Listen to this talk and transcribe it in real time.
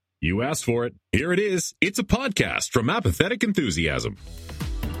You asked for it. Here it is. It's a podcast from Apathetic Enthusiasm.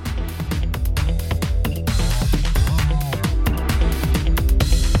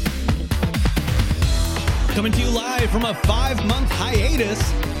 Coming to you live from a 5-month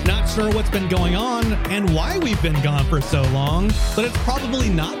hiatus. Not sure what's been going on and why we've been gone for so long, but it's probably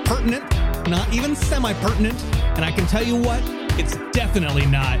not pertinent, not even semi-pertinent. And I can tell you what, it's definitely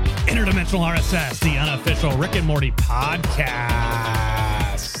not Interdimensional RSS, the unofficial Rick and Morty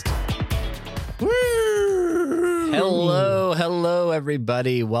podcast. Woo! Hello,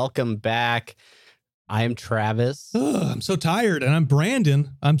 everybody. Welcome back. I am Travis. I'm so tired, and I'm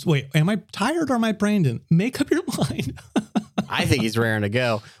Brandon. Am I tired or am I Brandon? Make up your mind. I think he's raring to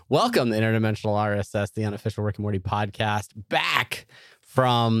go. Welcome to Interdimensional RSS, the unofficial Rick and Morty podcast, back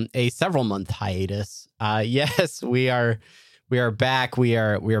from a several-month hiatus. Yes, we are back. We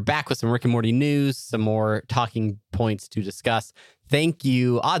are back with some Rick and Morty news, some more talking points to discuss. Thank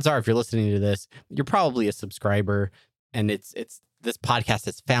you. Odds are, if you're listening to this, you're probably a subscriber, and it's this podcast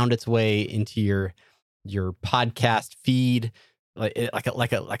has found its way into your podcast feed like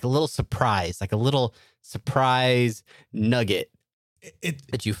a little surprise, like a little surprise nugget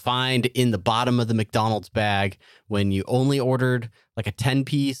that you find in the bottom of the McDonald's bag when you only ordered like a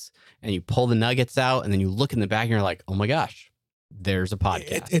 10-piece and you pull the nuggets out and then you look in the bag and you're like, oh my gosh, there's a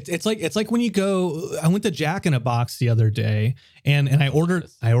podcast. It's like when you go, I went to Jack in a Box the other day and I ordered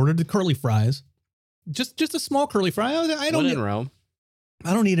the curly fries, just a small curly fry. I don't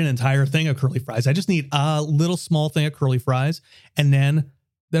need an entire thing of curly fries. I just need a little small thing of curly fries. And then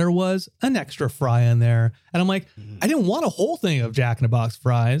there was an extra fry in there. And I'm like, I didn't want a whole thing of Jack in a Box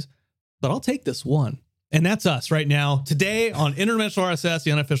fries, but I'll take this one. And that's us right now. Today on Interdimensional RSS,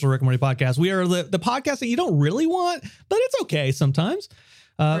 the unofficial Rick and Morty podcast, we are the podcast that you don't really want, but it's okay sometimes.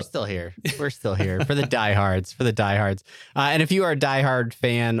 We're still here for the diehards, and if you are a diehard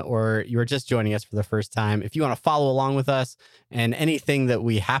fan or you are just joining us for the first time, if you want to follow along with us and anything that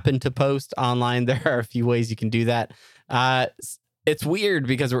we happen to post online, there are a few ways you can do that. It's weird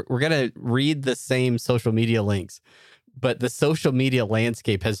because we're going to read the same social media links, but the social media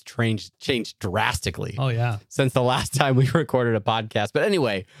landscape has changed drastically. Oh, yeah. Since the last time we recorded a podcast. But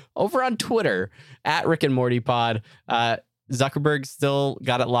anyway, over on Twitter, at Rick and Morty Pod, Zuckerberg still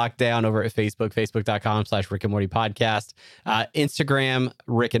got it locked down over at Facebook, facebook.com/Rick and Morty Podcast. Instagram,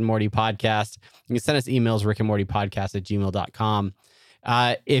 Rick and Morty Podcast. You can send us emails, rickandmortypodcast@gmail.com.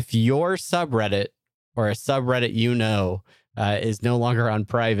 If your subreddit or a subreddit is no longer on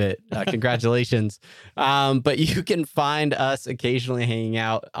private, congratulations. But you can find us occasionally hanging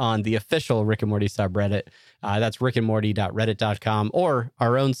out on the official Rick and Morty subreddit. That's rickandmorty.reddit.com or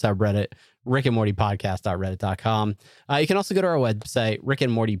our own subreddit, rickandmortypodcast.reddit.com. You can also go to our website,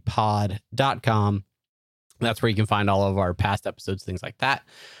 rickandmortypod.com. That's where you can find all of our past episodes, things like that.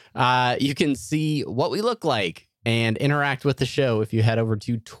 You can see what we look like and interact with the show if you head over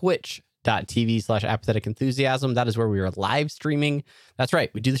to twitch.tv/apathetic enthusiasm. That is where we are live streaming. That's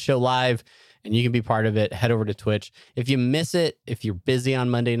right. We do the show live and you can be part of it. Head over to Twitch. If you miss it, if you're busy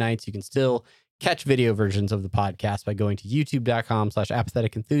on Monday nights, you can still catch video versions of the podcast by going to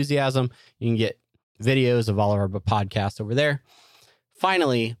youtube.com/apathetic enthusiasm. You can get videos of all of our podcasts over there.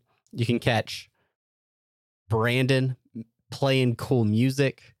 Finally, you can catch Brandon playing cool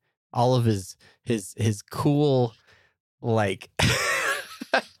music, all of his cool, like,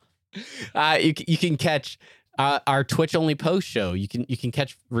 you can catch our Twitch only post show. You can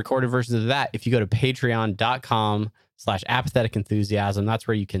catch recorded versions of that if you go to patreon.com/apathetic enthusiasm. That's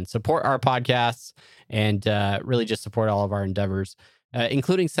where you can support our podcasts and really just support all of our endeavors,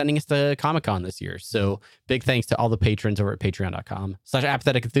 including sending us to Comic-Con this year. So big thanks to all the patrons over at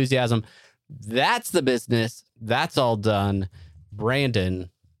patreon.com/apathetic enthusiasm. That's the business. That's all done. Brandon,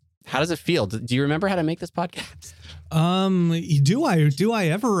 how does it feel? Do you remember how to make this podcast? Do I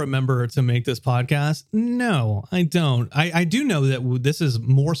ever remember to make this podcast? No, I don't. I do know that this is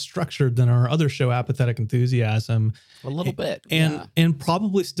more structured than our other show, Apathetic Enthusiasm. A little bit. And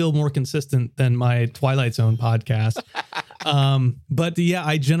probably still more consistent than my Twilight Zone podcast. But yeah,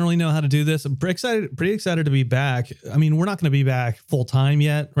 I generally know how to do this. I'm pretty excited to be back. I mean, we're not going to be back full time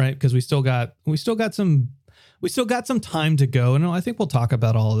yet, right? Because we still got some time to go. And I think we'll talk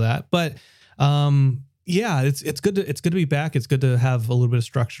about all of that. But, yeah, it's good to be back. It's good to have a little bit of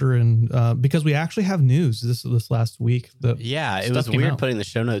structure and because we actually have news this last week. It was weird putting the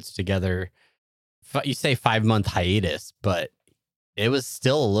show notes together. You say 5-month hiatus, but it was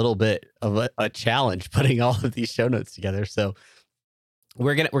still a little bit of a challenge putting all of these show notes together. So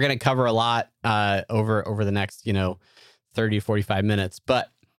we're gonna cover a lot over the next 30 to 45 minutes.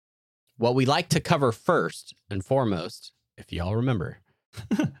 But what we like to cover first and foremost, if y'all remember,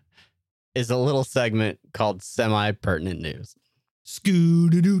 is a little segment called Semi-Pertinent News.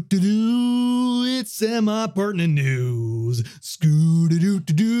 Scoo-doo-doo-doo-doo, it's semi-pertinent news.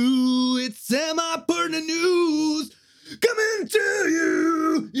 Scoo-doo-doo-doo-doo, it's semi-pertinent news. Coming to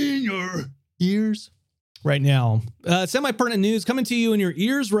you in your ears right now. Semi-pertinent news coming to you in your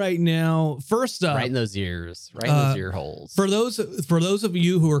ears right now. First up, right in those ears, right in those ear holes. For those of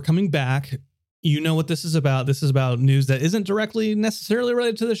you who are coming back, you know what this is about. This is about news that isn't directly necessarily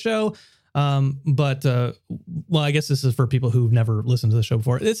related to the show. But well, I guess this is for people who've never listened to the show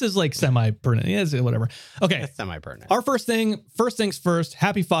before. This is like semi-pertinent. Yes, whatever. Okay. It's semi-pertinent. Our first things first,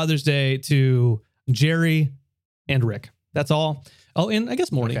 happy Father's Day to Jerry and Rick. That's all. Oh, and I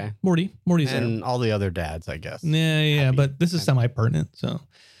guess Morty. Okay. Morty's and all the other dads, I guess. Yeah, happy, but this is semi-pertinent, so.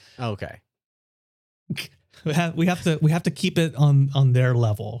 Okay. We have to keep it on their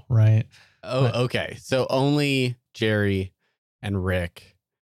level, right? Oh, but, okay. So only Jerry and Rick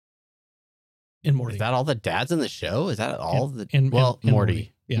and Morty. Is that all the dads in the show? Is that all and, the and Morty?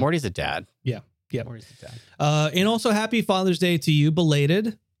 Morty. Yeah. Morty's a dad. Yeah. Morty's a dad. And also happy Father's Day to you,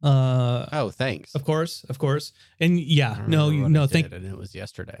 belated. Oh, thanks. Of course. And yeah, and it was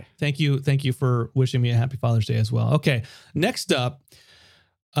yesterday. Thank you for wishing me a happy Father's Day as well. Okay. Next up,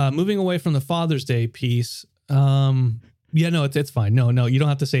 moving away from the Father's Day piece. Yeah, no, it's fine. No, you don't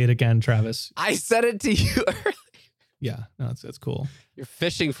have to say it again, Travis. I said it to you earlier. Yeah, no, it's cool. You're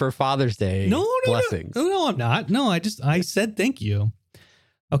fishing for Father's Day. No, blessings. No, I'm not. No, I said thank you.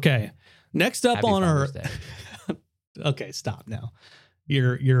 Okay. Next up happy on Father's our. Day. Okay, stop now.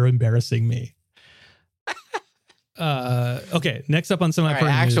 You're embarrassing me. Okay, next up on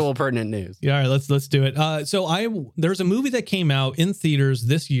semi-pertinent actual pertinent news. Yeah, all right, let's do it. So there's a movie that came out in theaters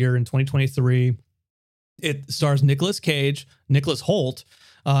this year in 2023. It stars Nicolas Cage, Nicholas Hoult,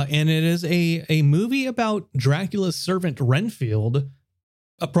 and it is a movie about Dracula's servant Renfield,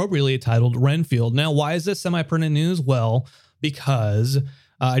 appropriately titled Renfield. Now, why is this semi-pertinent news? Well, because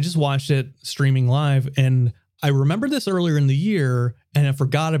I just watched it streaming live, and I remembered this earlier in the year, and I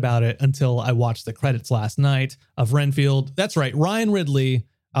forgot about it until I watched the credits last night of Renfield. That's right, Ryan Ridley,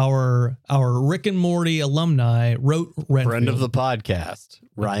 our Rick and Morty alumni, wrote Renfield. Friend of the podcast,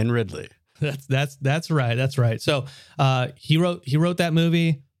 Ryan Ridley. That's right. So he wrote that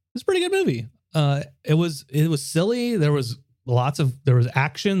movie. It's a pretty good movie. It was silly. There was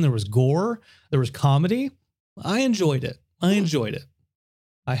action. There was gore. There was comedy. I enjoyed it.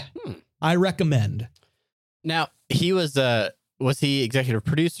 I recommend. Now he was he executive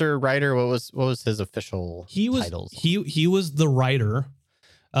producer, writer? What was his official titles? He was the writer.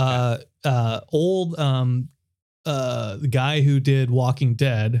 Old the guy who did Walking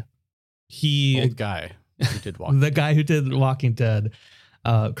Dead. Old guy who did Walking the guy who did Walking Dead,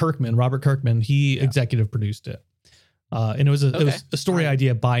 Robert Kirkman, he executive produced it. And it was a story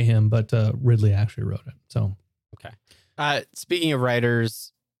idea by him, but Ridley actually wrote it. So, okay. Speaking of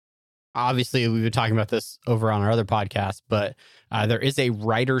writers, obviously we've been talking about this over on our other podcast, but there is a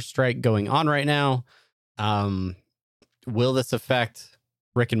writer's strike going on right now. Will this affect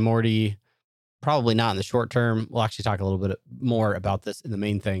Rick and Morty? Probably not in the short term. We'll actually talk a little bit more about this in the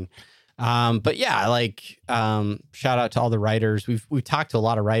main thing. But yeah, shout out to all the writers. We've talked to a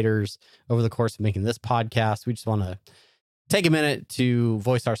lot of writers over the course of making this podcast. We just want to take a minute to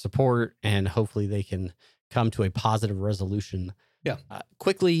voice our support, and hopefully they can come to a positive resolution.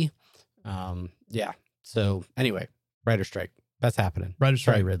 Quickly. Yeah. So anyway, writer strike. That's happening. Writer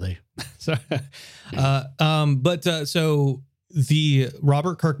strike. Sorry, Ridley. So, so the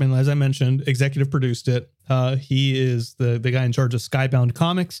Robert Kirkman, as I mentioned, executive produced it. He is the guy in charge of Skybound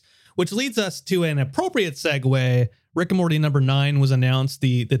Comics, which leads us to an appropriate segue. Rick and Morty #9 was announced.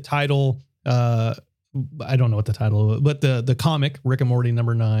 The title, I don't know what the title, but the comic Rick and Morty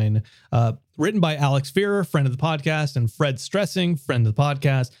 #9, written by Alex Fearer, friend of the podcast, and Fred Stressing, friend of the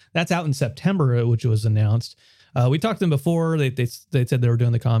podcast. That's out in September, which was announced. We talked to them before. They said they were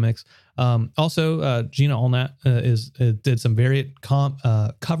doing the comics. Also, Gina Allnat did some variant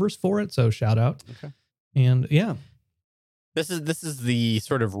covers for it. So shout out. Okay. And yeah. This is the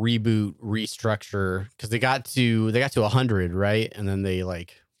sort of reboot restructure, because they got to 100, right? And then they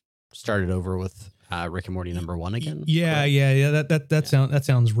started over with Rick and Morty #1 again. Yeah. That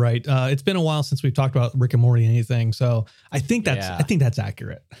sounds right. It's been a while since we've talked about Rick and Morty anything, so I think that's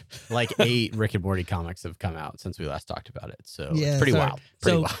accurate. 8 Rick and Morty comics have come out since we last talked about it, so it's pretty wild.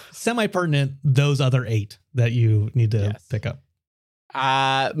 Wild. Semi-pertinent, those other 8 that you need to pick up.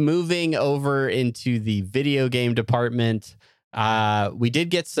 Moving over into the video game department, we did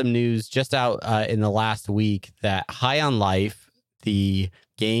get some news just out in the last week that High on Life, the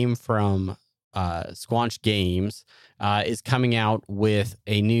game from Squanch Games, is coming out with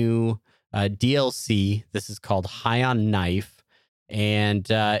a new DLC. This is called High on Knife, and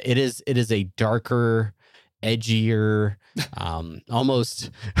it is a darker, edgier, almost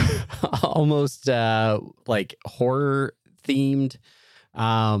like horror themed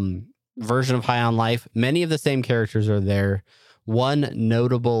version of High on Life. Many of the same characters are there. One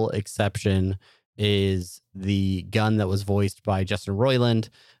notable exception is the gun that was voiced by Justin Roiland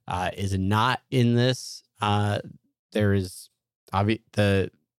is not in this. There is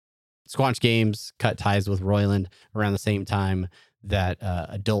the Squanch Games cut ties with Roiland around the same time that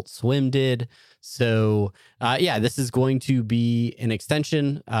Adult Swim did. So this is going to be an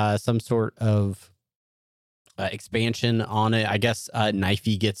extension, some sort of expansion on it. I guess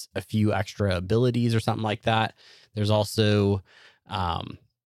Knifey gets a few extra abilities or something like that. There's also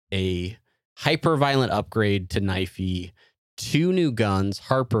a hyper violent upgrade to Knifey, 2 new guns,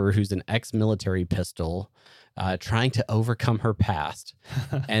 Harper, who's an ex-military pistol, trying to overcome her past,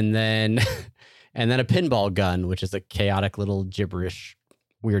 and then a pinball gun, which is a chaotic little gibberish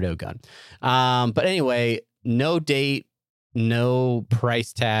weirdo gun. But anyway, no date, no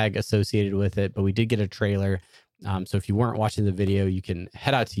price tag associated with it, but we did get a trailer. So if you weren't watching the video, you can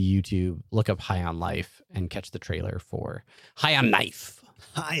head out to YouTube, look up High on Life, and catch the trailer for High on Knife.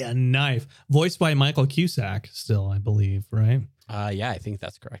 High on Knife, voiced by Michael Cusack, still, I believe, right? Yeah, I think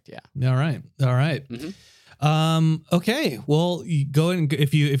that's correct. Yeah. All right. Mm-hmm. Okay. Well, you go and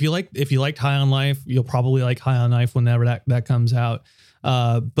if you liked High on Life, you'll probably like High on Knife whenever that comes out.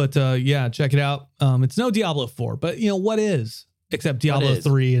 But check it out. It's no Diablo 4, but what is? Except Diablo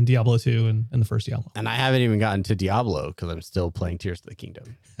 3 and Diablo 2 and the first Diablo. And I haven't even gotten to Diablo because I'm still playing Tears of the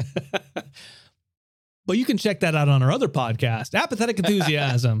Kingdom. But you can check that out on our other podcast, Apathetic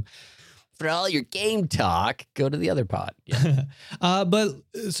Enthusiasm. For all your game talk, go to the other pod. Yeah. But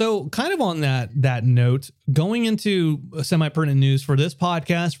so kind of on that note, going into semi-pertinent news for this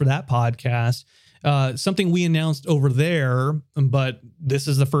podcast, for that podcast, something we announced over there, but this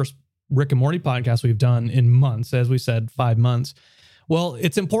is the first Rick and Morty podcast we've done in months, as we said, 5 months. Well,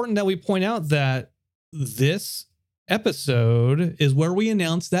 it's important that we point out that this episode is where we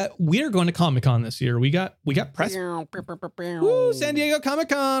announced that we're going to Comic-Con this year. We got press. Woo, San Diego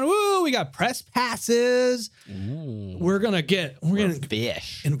Comic-Con. Woo, we got press passes. Ooh. We're gonna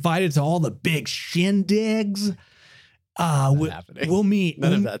fish invited to all the big shindigs. We'll meet.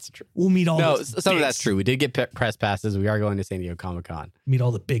 None of that's true. We'll meet all. No, some of that's true. We did get press passes. We are going to San Diego Comic-Con. Meet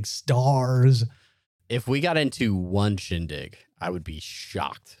all the big stars. If we got into one shindig, I would be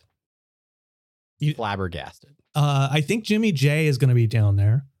shocked. Flabbergasted. I think Jimmy J is going to be down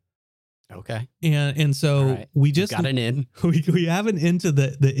there. Okay. And so right. we just got an in. We have an into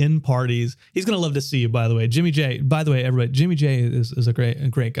the in parties. He's going to love to see you, by the way. Jimmy J, by the way, everybody, Jimmy J is a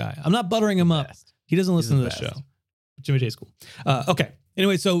great guy. I'm not buttering him up. He doesn't listen to the show. Jimmy J's cool. Okay.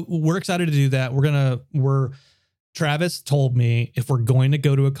 Anyway, so we're excited to do that. Travis told me if we're going to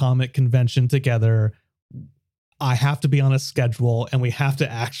go to a comic convention together, I have to be on a schedule and we have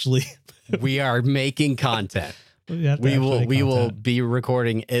to actually. We are making content. We will be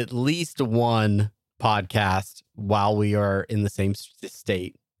recording at least one podcast while we are in the same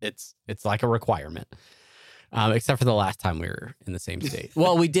state. It's like a requirement. Except for the last time we were in the same state.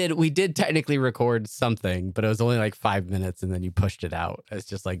 Well, we did technically record something, but it was only like 5 minutes and then you pushed it out as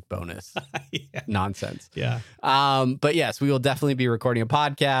just like bonus nonsense. Yeah. But yes, we will definitely be recording a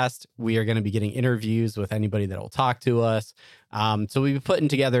podcast. We are going to be getting interviews with anybody that will talk to us. So we've been putting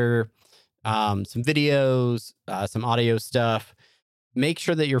together some videos, some audio stuff. Make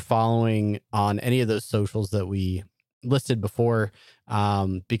sure that you're following on any of those socials that we listed before.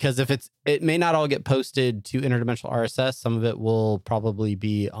 Because it may not all get posted to Interdimensional RSS. Some of it will probably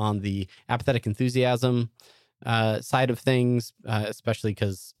be on the Apathetic Enthusiasm side of things, especially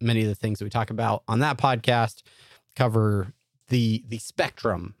because many of the things that we talk about on that podcast cover the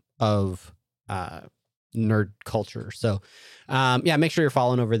spectrum of nerd culture. So, make sure you're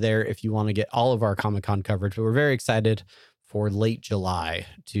following over there if you want to get all of our Comic-Con coverage. But we're very excited for late July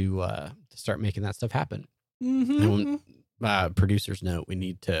to start making that stuff happen. Mm-hmm. And producer's note, we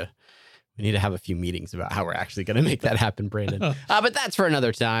need to have a few meetings about how we're actually going to make that happen, Brandon. But that's for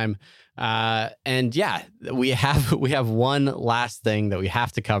another time. And yeah, we have one last thing that we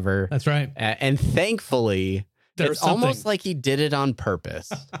have to cover. That's right. And thankfully, it's almost like he did it on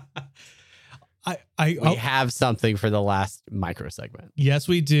purpose. We have something for the last micro segment. Yes,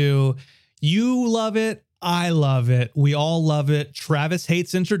 we do. You love it. I love it. We all love it. Travis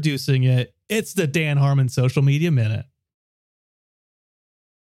hates introducing it. It's the Dan Harmon Social Media Minute.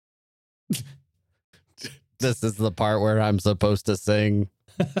 This is the part where I'm supposed to sing.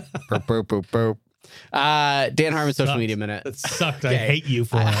 Burp, burp, burp, burp. Dan Harmon social media minute. It sucked. I hate you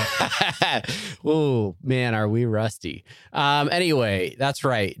for it. Oh man, are we rusty? Anyway, that's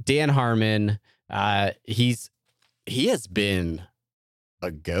right. Dan Harmon. He has been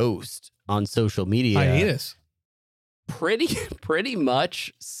a ghost on social media. Hiatus. Pretty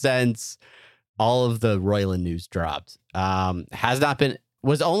much since all of the Royland news dropped.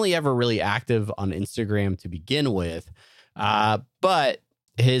 Was only ever really active on Instagram to begin with. But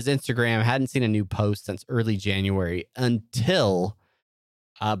his Instagram hadn't seen a new post since early January until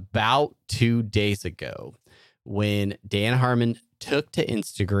about 2 days ago, when Dan Harmon took to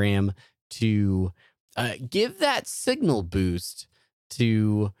Instagram to give that signal boost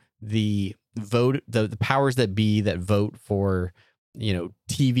to the vote, the powers that be that vote for,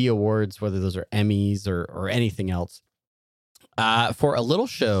 TV awards, whether those are Emmys or anything else, for a little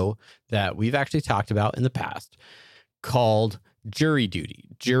show that we've actually talked about in the past called Jury Duty.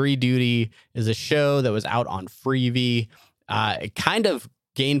 Jury Duty is a show that was out on Freevee. It kind of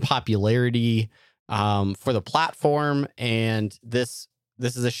gained popularity for the platform, and this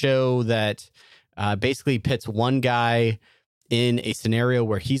is a show that basically pits one guy in a scenario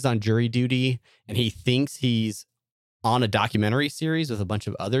where he's on jury duty and he thinks he's on a documentary series with a bunch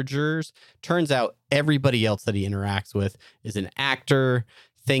of other jurors. Turns out everybody else that he interacts with is an actor.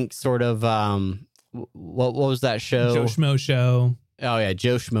 Think sort of what was that show? Joe Schmo Show. Oh yeah,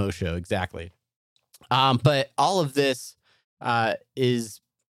 Joe Schmo Show, exactly. But all of this is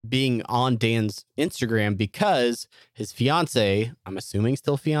being on Dan's Instagram because his fiance, I'm assuming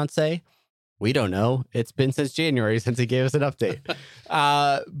still fiance, we don't know. It's been since January since he gave us an update.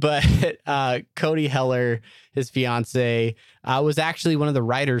 But Cody Heller, his fiance, was actually one of the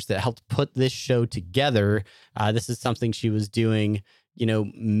writers that helped put this show together. This is something she was doing,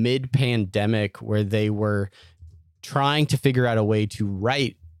 mid-pandemic, where they were trying to figure out a way to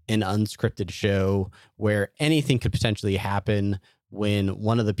write an unscripted show where anything could potentially happen when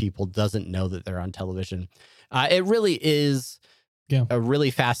one of the people doesn't know that they're on television. It really is a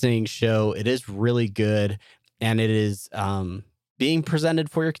really fascinating show. It is really good, and it is being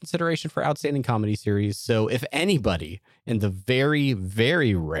presented for your consideration for Outstanding Comedy Series. So if anybody, in the very,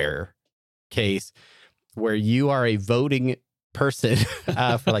 very rare case where you are a voting person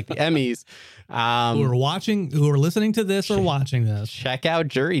for like the Emmys, who are listening to this or watching this, check out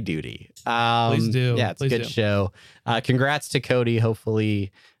Jury Duty. Please do. Yeah, it's a good show. Congrats to Cody.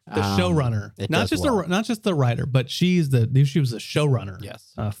 Hopefully, the showrunner, not just the writer, but she was the showrunner.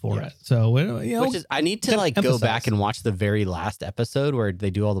 Yes, for it. So which is, I need to go back and watch the very last episode where they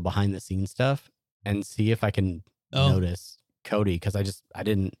do all the behind the scenes stuff and see if I can notice Cody, because I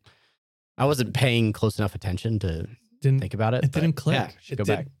wasn't paying close enough attention to think about it. It didn't click. Yeah, go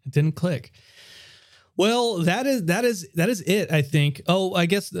back. It didn't click. Well, that is it, I think. Oh, I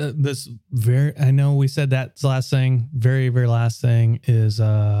guess I know we said that's the last thing. Very, very last thing is,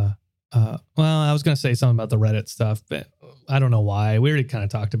 well, I was going to say something about the Reddit stuff, but I don't know why. We already kind of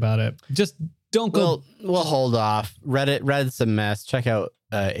talked about it. Just don't go. We'll hold off. Reddit's a mess. Check out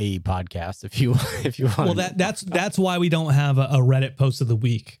AE podcast if you want. Well, that's why we don't have a Reddit post of the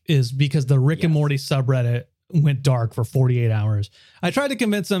week, is because the Rick and Morty subreddit went dark for 48 hours. I tried to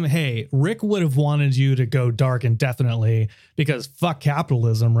convince him, hey, Rick would have wanted you to go dark indefinitely because fuck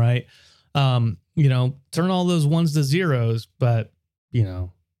capitalism, right? Turn all those ones to zeros, but I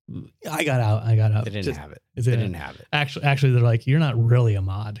got out. They didn't have it. They didn't have it. Actually, they're like, you're not really a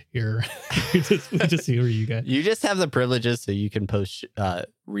mod. We just hear you guys. You just have the privileges so you can post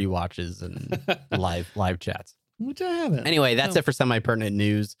rewatches and live chats. Which I haven't. Anyway, that's it for semi-pertinent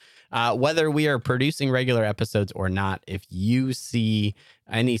news. Whether we are producing regular episodes or not, if you see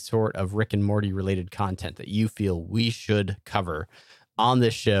any sort of Rick and Morty related content that you feel we should cover on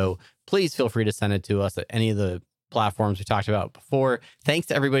this show, please feel free to send it to us at any of the platforms we talked about before. Thanks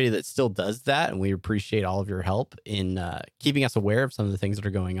to everybody that still does that, and we appreciate all of your help in keeping us aware of some of the things that are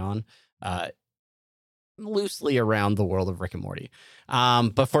going on loosely around the world of Rick and Morty.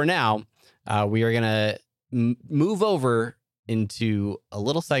 But for now, we are going to move over into a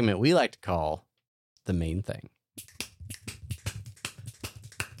little segment we like to call The Main Thing.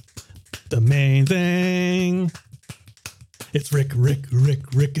 The main thing. It's Rick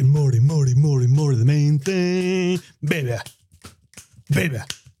and Morty, the main thing. Baby.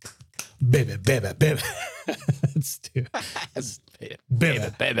 That's too.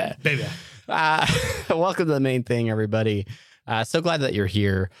 Baby. Welcome to The Main Thing, everybody. So glad that you're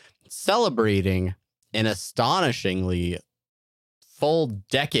here celebrating an astonishingly full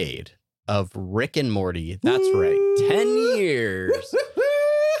decade of Rick and Morty. That's right. 10 years.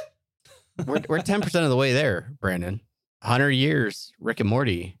 We're 10% of the way there, Brandon. 100 years, Rick and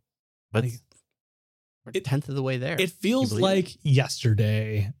Morty. We're a tenth of the way there. It feels like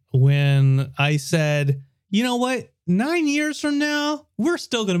yesterday when I said, you know what? 9 years from now, we're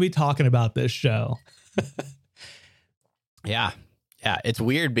still going to be talking about this show. Yeah. Yeah. It's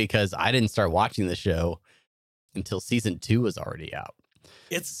weird because I didn't start watching the show until season 2 was already out.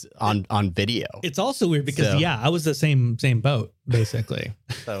 It's on video. It's also weird because I was the same boat basically.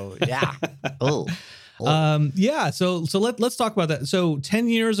 So yeah. Oh. So let's talk about that. So 10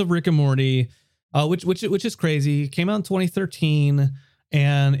 years of Rick and Morty, which is crazy. Came out in 2013,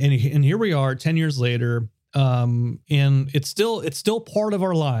 and here we are 10 years later. And it's still part of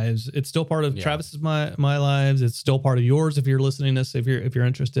our lives. It's still part of Travis's my lives. It's still part of yours if you're listening to this, if you're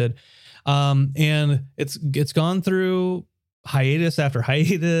interested. And it's gone through hiatus after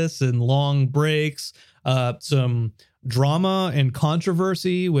hiatus and long breaks, some drama and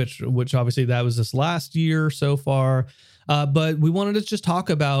controversy, which obviously that was this last year so far. But we wanted to just talk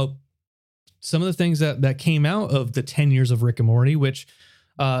about some of the things that came out of the 10 years of Rick and Morty, which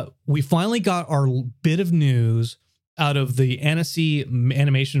we finally got our bit of news out of the Annecy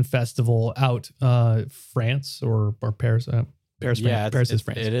Animation Festival out France or Paris. Paris, yeah, Paris is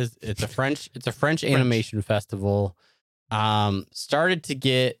France. It's a French animation festival. Started to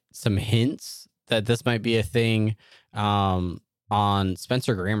get some hints that this might be a thing on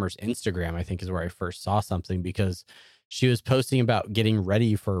Spencer Grammer's Instagram, I think is where I first saw something, because she was posting about getting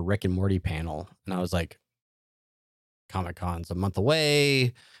ready for a Rick and Morty panel. And I was like, Comic-Con's a month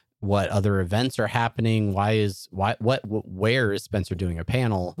away. What other events are happening? Where is Spencer doing a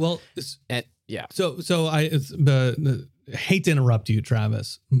panel? Well, yeah. So I hate to interrupt you,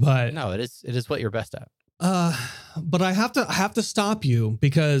 Travis, but no, it is what you're best at. But I have to stop you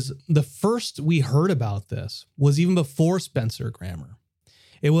because the first we heard about this was even before Spencer Grammer.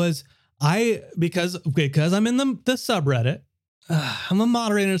 It was because I'm in the subreddit. I'm a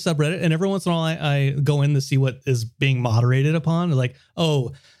moderator in a subreddit, and every once in a while I go in to see what is being moderated upon. Like,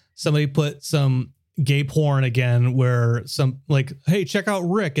 oh, somebody put some gay porn again, where like, hey, check out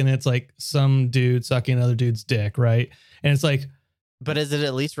Rick, and it's like some dude sucking another dude's dick, right? And it's like, but is it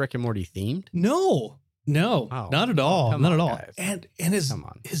at least Rick and Morty themed? No, not at all. Not at all. Guys. And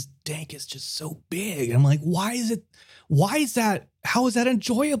his dank is just so big. And I'm like, why is that? How is that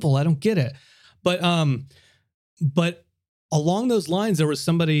enjoyable? I don't get it. But along those lines, there was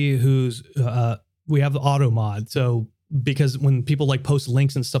somebody who's, we have the auto mod. So because when people like post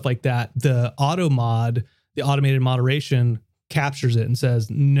links and stuff like that, the auto mod, the automated moderation captures it and says,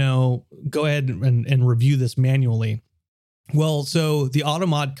 no, go ahead and review this manually. Well, so the auto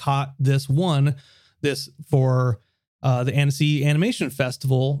mod caught this for the Annecy Animation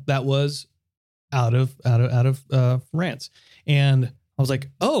Festival that was out of France. And I was like,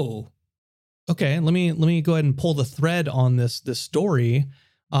 oh, okay, let me go ahead and pull the thread on this story.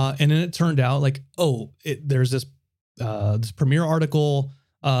 And then it turned out like, there's this premiere article.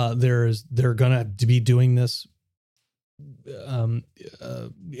 They're gonna be doing this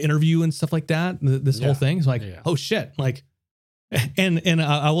interview and stuff like that. This whole thing is like, oh shit, like, and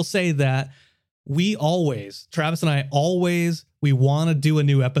I will say that Travis and I we want to do a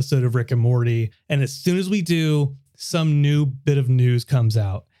new episode of Rick and Morty, and as soon as we do, some new bit of news comes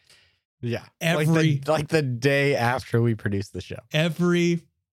out. Yeah. Like the day after we produce the show. Every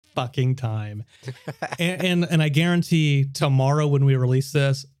fucking time. and I guarantee tomorrow when we release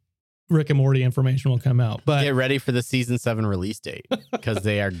this, Rick and Morty information will come out. But get ready for the season 7 release date, because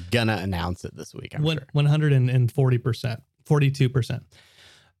they are gonna announce it this week. I'm sure. 140%, 42%.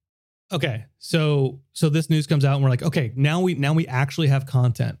 Okay, so this news comes out and we're like, okay, now we actually have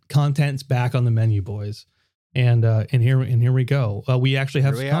content. Content's back on the menu, boys. And here we go. We actually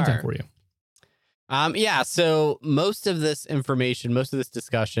have some content for you. So most of this information, most of this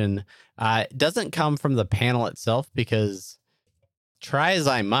discussion, doesn't come from the panel itself, because try as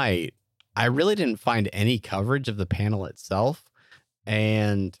I might, I really didn't find any coverage of the panel itself.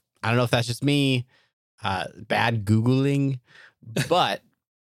 And I don't know if that's just me, bad Googling, but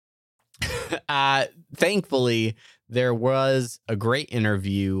thankfully there was a great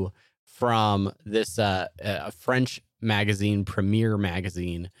interview from this French magazine, Premiere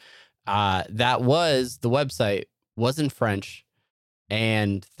magazine. The website was in French,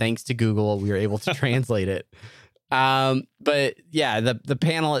 and thanks to Google, we were able to translate it. But yeah, the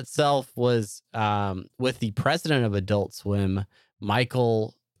panel itself was with the president of Adult Swim,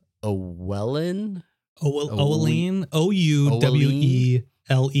 Michael Owelin. Owelin, Owelin.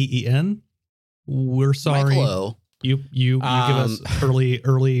 We're sorry. Michael O. You give us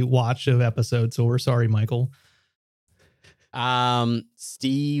early watch of episodes, so we're sorry, Michael.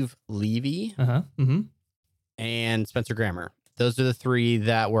 Steve Levy, and Spencer Grammer. Those are the three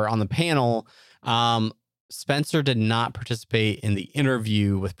that were on the panel. Spencer did not participate in the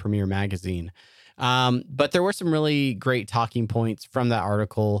interview with Premiere Magazine. But there were some really great talking points from that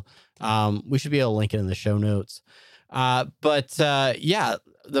article. We should be able to link it in the show notes. But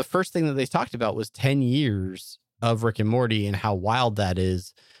the first thing that they talked about was 10 years of Rick and Morty and how wild that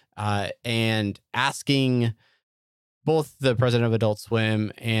is. And asking both the president of Adult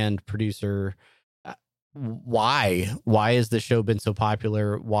Swim and producer, why has the show been so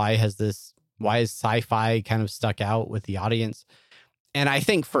popular? Why is sci-fi kind of stuck out with the audience? And I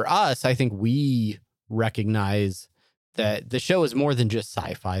think for us, we recognize that the show is more than just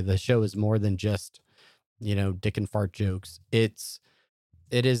sci-fi. The show is more than just, dick and fart jokes. It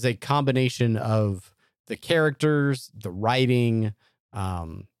is a combination of the characters, the writing,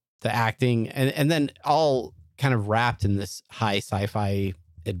 the acting, and then all kind of wrapped in this high sci-fi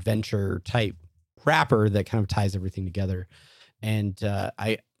adventure type wrapper that kind of ties everything together. And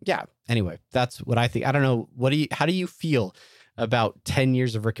anyway, that's what I think. I don't know. How do you feel about 10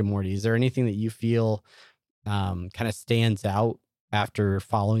 years of Rick and Morty? Is there anything that you feel kind of stands out after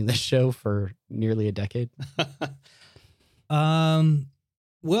following the show for nearly a decade?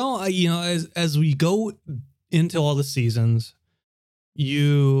 Well, as we go into all the seasons,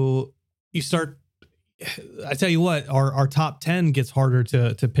 you start, I tell you what, our top 10 gets harder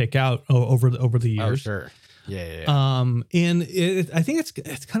to pick out over the years. Oh, sure. Yeah. And I think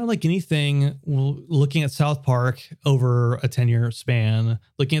it's kind of like anything. Looking at South Park over a 10-year span,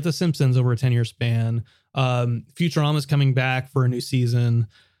 looking at The Simpsons over a 10-year span, Futurama's coming back for a new season.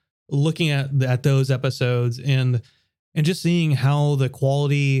 Looking at those episodes and just seeing how the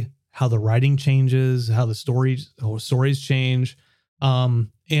quality, how the writing changes, how the stories change,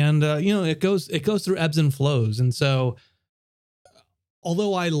 it goes through ebbs and flows. And so,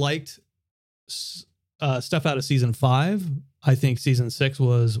 although I liked stuff out of season 5, I think season 6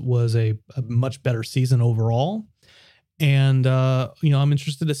 was a much better season overall. And, I'm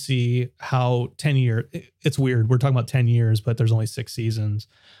interested to see how 10 years, it's weird. We're talking about 10 years, but there's only 6 seasons.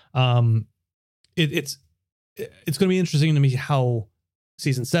 It's going to be interesting to me how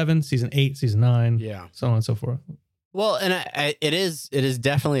season 7, season 8, season 9, so on and so forth. Well, and it is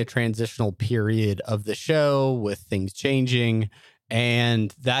definitely a transitional period of the show with things changing.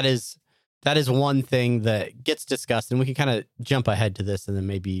 And that is one thing that gets discussed, and we can kind of jump ahead to this and then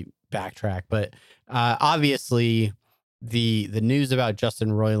maybe backtrack. But obviously, the news about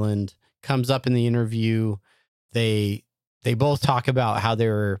Justin Roiland comes up in the interview. They both talk about how they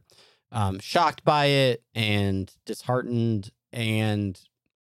were shocked by it and disheartened, and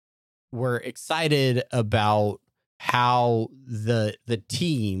were excited about how the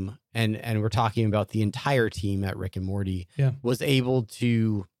team, and we're talking about the entire team at Rick and Morty, was able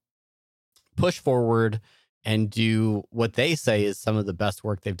to push forward and do what they say is some of the best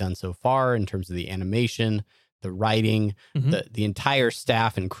work they've done so far in terms of the animation, the writing. The entire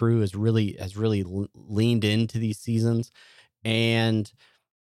staff and crew has really leaned into these seasons. And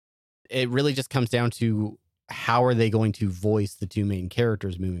it really just comes down to how are they going to voice the two main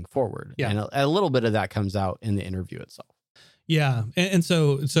characters moving forward. And a little bit of that comes out in the interview itself. Yeah. And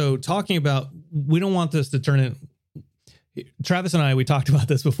so talking about, we don't want this to turn in, Travis and I, we talked about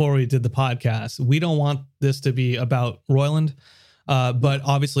this before we did the podcast. We don't want this to be about Roiland, but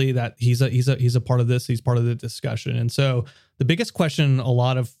obviously that he's a part of this. He's part of the discussion. And so the biggest question a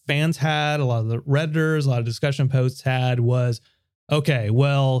lot of fans had, a lot of the Redditors, a lot of discussion posts had was, okay,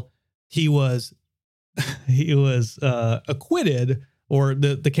 well, he was acquitted, or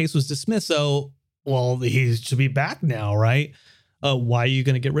the case was dismissed. So, well, he should be back now, right? Why are you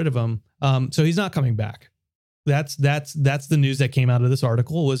going to get rid of him? So he's not coming back. That's the news that came out of this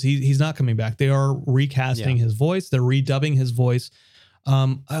article, was he's not coming back. They are recasting his voice. They're redubbing his voice.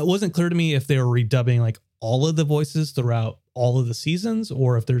 It wasn't clear to me if they were redubbing like all of the voices throughout all of the seasons,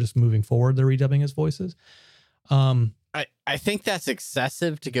 or if they're just moving forward, they're redubbing his voices. I think that's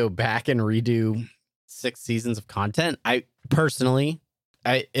excessive to go back and redo 6 seasons of content. I personally,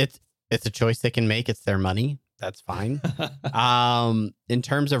 it's a choice they can make. It's their money. That's fine. In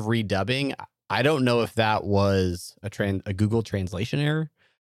terms of redubbing, I don't know if that was a Google translation error,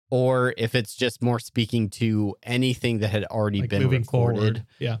 or if it's just more speaking to anything that had already been recorded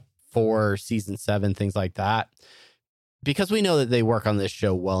for season 7, things like that. Because we know that they work on this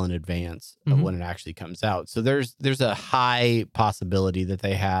show well in advance of when it actually comes out. So there's a high possibility that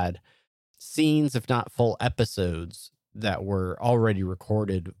they had scenes, if not full episodes, that were already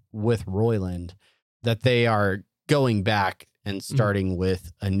recorded with Roiland, that they are going back and starting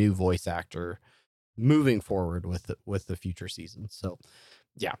with a new voice actor moving forward with the future seasons. So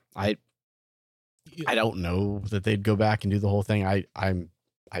I don't know that they'd go back and do the whole thing.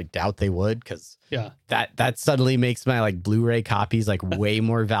 I doubt they would, because yeah, that suddenly makes my like Blu-ray copies like way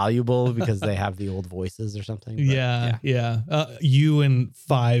more valuable because they have the old voices or something. But, yeah. You and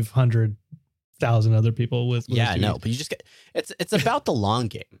 500,000 other people with yeah, no, but you just get it's about the long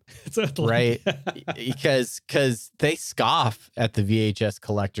game. It's a right? Because they scoff at the VHS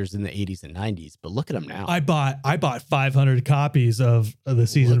collectors in the 80s and 90s, but look at them now. I bought 500 copies of the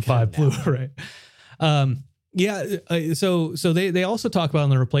season 5 Blu-ray. So they also talk about in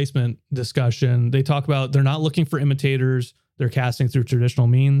the replacement discussion, they talk about they're not looking for imitators, they're casting through traditional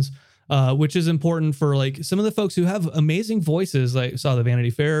means, which is important for like some of the folks who have amazing voices. Like saw the Vanity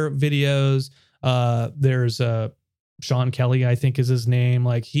Fair videos. There's Sean Kelly, I think is his name.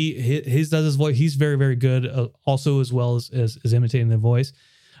 Like his does his voice. He's very, very good also, as well as imitating the voice.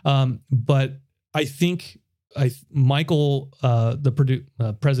 But I think Michael, the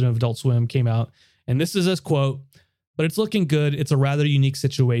president of Adult Swim, came out, and this is his quote, "But it's looking good. It's a rather unique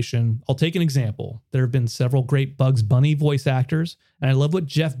situation. I'll take an example. There have been several great Bugs Bunny voice actors, and I love what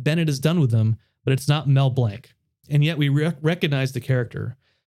Jeff Bennett has done with them, but it's not Mel Blanc. And yet we recognize the character.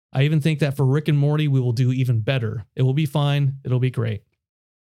 I even think that for Rick and Morty, we will do even better. It will be fine. It'll be great."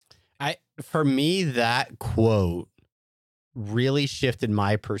 For me, that quote really shifted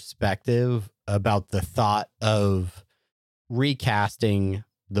my perspective about the thought of recasting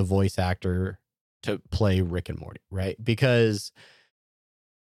the voice actor to play Rick and Morty, right? Because,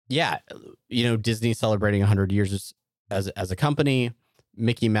 yeah, Disney celebrating 100 years as a company.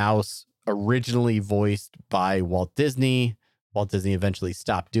 Mickey Mouse originally voiced by Walt Disney. Walt Disney eventually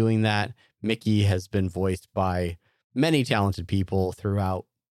stopped doing that. Mickey has been voiced by many talented people throughout,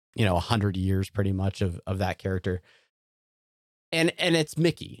 100 years pretty much of that character. And it's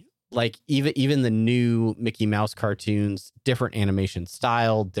Mickey. Like even the new Mickey Mouse cartoons, different animation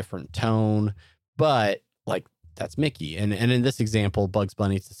style, different tone, but like that's Mickey. And in this example, Bugs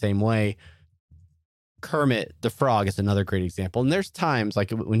Bunny, it's the same way. Kermit the Frog is another great example. And there's times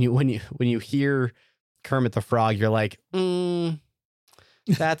like when you hear Kermit the Frog, you're like,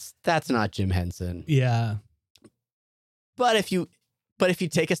 that's not Jim Henson. Yeah. But if you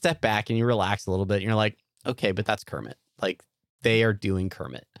take a step back and you relax a little bit, you're like, okay, but that's Kermit. Like they are doing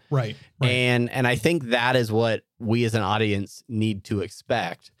Kermit. Right. And I think that is what we as an audience need to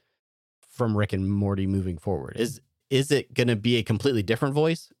expect from Rick and Morty moving forward. Is it going to be a completely different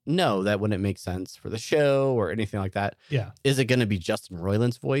voice? No, that wouldn't make sense for the show or anything like that. Yeah. Is it going to be Justin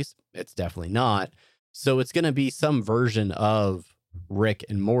Roiland's voice? It's definitely not. So it's going to be some version of Rick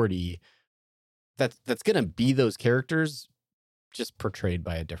and Morty that's going to be those characters, just portrayed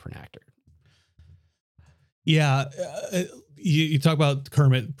by a different actor. Yeah. You talk about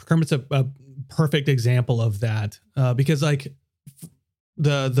Kermit. Kermit's a perfect example of that because like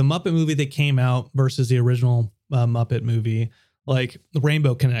the Muppet movie that came out versus the original Muppet movie, like the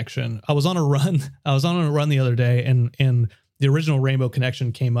Rainbow Connection. I was on a run the other day and the original Rainbow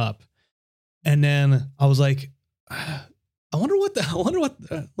Connection came up. And then I was like, I wonder what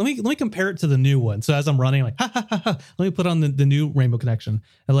let me compare it to the new one. So as I'm running, I'm like, let me put on the new Rainbow Connection.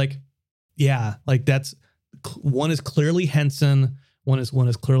 And like, yeah, like that's one is clearly Henson. One is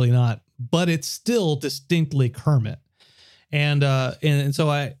clearly not, but it's still distinctly Kermit. And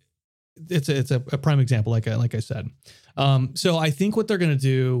so it's a prime example, like I said. So I think what they're going to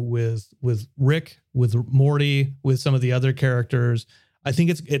do with Rick, with Morty, with some of the other characters, I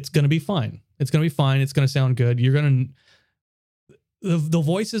think it's going to be fine. It's going to be fine. It's going to sound good. The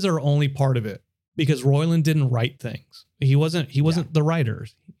voices are only part of it because Roiland didn't write things. He wasn't the writer.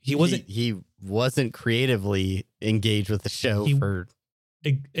 He wasn't creatively engaged with the show for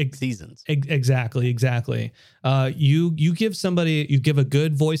seasons. Exactly. You give a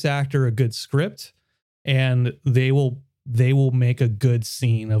good voice actor a good script, and they will make a good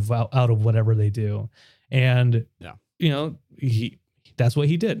scene out of whatever they do. And that's what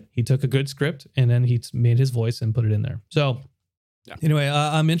he did. He took a good script and then he made his voice and put it in there. So anyway,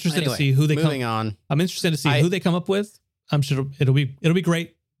 I'm interested to see who they moving on. I'm interested to see who they come up with. I'm sure it'll be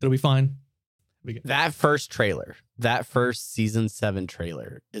great. It'll be fine. That first trailer, that first season 7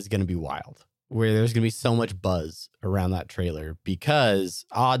 trailer is going to be wild, where there's going to be so much buzz around that trailer because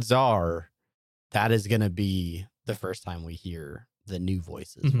odds are that is going to be the first time we hear the new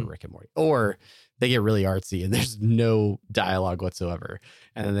voices for Rick and Morty, or they get really artsy and there's no dialogue whatsoever.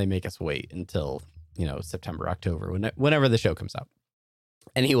 And then they make us wait until, September, October, whenever the show comes out.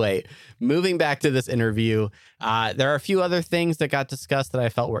 Anyway, moving back to this interview, there are a few other things that got discussed that I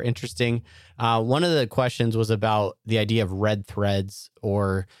felt were interesting. One of the questions was about the idea of red threads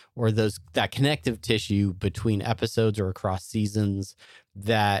or that connective tissue between episodes or across seasons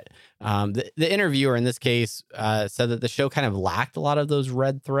that the interviewer in this case said that the show kind of lacked a lot of those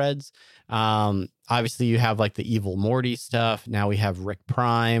red threads. Obviously, you have like the evil Morty stuff. Now we have Rick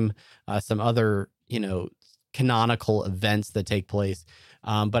Prime, some other, canonical events that take place.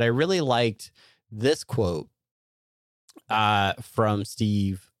 But I really liked this quote from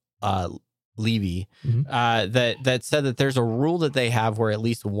Steve Levy that said that there's a rule that they have where at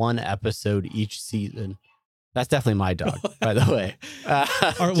least one episode each season. That's definitely my dog, by the way.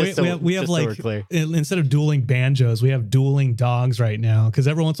 We have like, instead of dueling banjos, we have dueling dogs right now. Because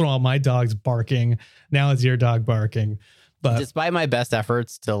every once in a while, my dog's barking. Now it's your dog barking. But despite my best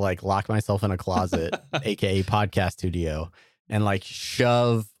efforts to like lock myself in a closet, aka podcast studio, and like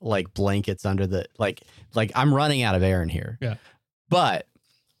shove like blankets under the like I'm running out of air in here. Yeah, but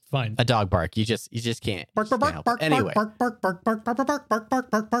fine. A dog bark. You just can't. Bark, bark, bark, bark, anyway. Bark, bark, bark, bark, bark, bark, bark,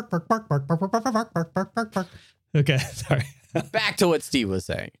 bark, bark, bark, bark, bark, bark, bark, bark, bark, bark, bark, bark. Okay, sorry. Back to what Steve was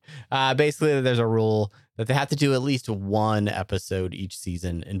saying. Basically, there's a rule that they have to do at least one episode each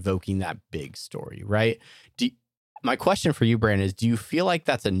season invoking that big story, right? My question for you, Brandon, is do you feel like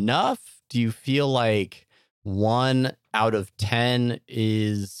that's enough? Do you feel like 1 out of 10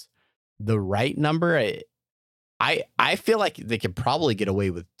 is the right number? I feel like they could probably get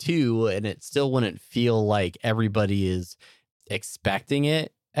away with 2 and it still wouldn't feel like everybody is expecting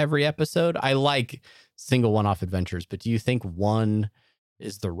it every episode. I like single one-off adventures, but do you think 1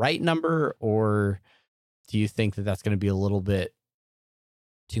 is the right number, or do you think that that's going to be a little bit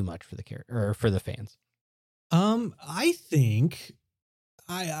too much for the character or for the fans? I think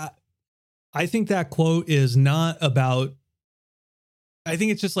I think that quote is not about, I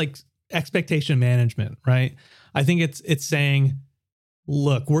think it's just like expectation management, right? I think it's saying,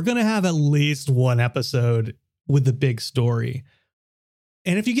 look, we're going to have at least one episode with the big story.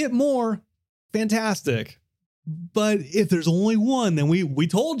 And if you get more, fantastic. But if there's only one, then we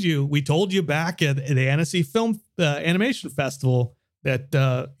told you back at the Annecy Film Animation Festival that,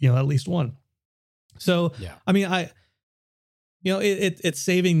 at least one. So, yeah. I mean, it's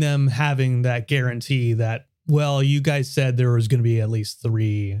saving them having that guarantee that, well, you guys said there was going to be at least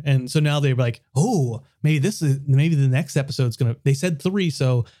 3. And so now they're like, oh, maybe the next episode's going to, they said 3.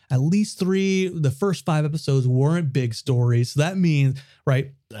 So at least 3, the first 5 episodes weren't big stories. So that means,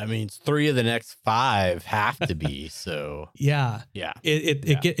 right. That means 3 of the next 5 have to be. So yeah.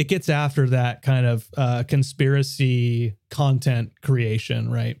 It gets after that kind of conspiracy content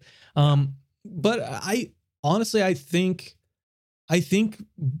creation. Right. But I think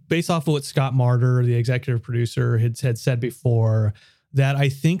based off of what Scott Marder, the executive producer, had said before, that I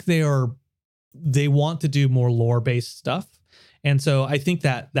think they want to do more lore-based stuff. And so I think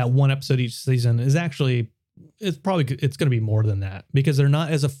that one episode each season is actually, it's going to be more than that, because they're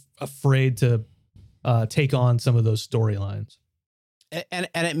not as afraid to take on some of those storylines. And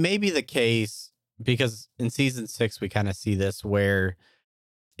it may be the case because in season 6, we kind of see this where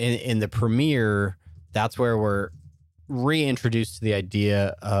in the premiere, that's where we're reintroduced to the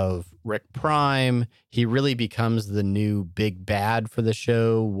idea of Rick Prime. He really becomes the new big bad for the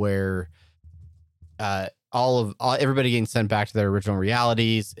show, where everybody getting sent back to their original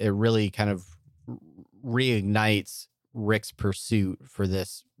realities. It really kind of reignites Rick's pursuit for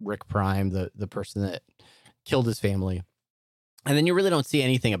this Rick Prime, the person that killed his family. And then you really don't see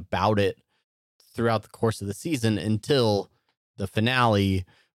anything about it throughout the course of the season until the finale,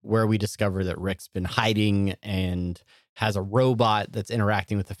 where we discover that Rick's been hiding and has a robot that's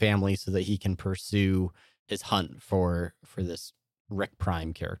interacting with the family so that he can pursue his hunt for this Rick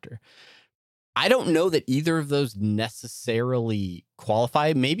Prime character. I don't know that either of those necessarily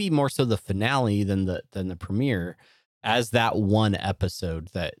qualify, maybe more so the finale than the premiere, as that one episode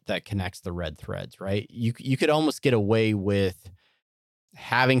that connects the red threads, right? You could almost get away with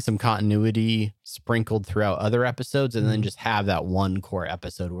having some continuity sprinkled throughout other episodes, and then just have that one core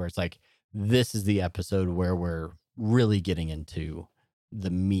episode where it's like, this is the episode where we're really getting into the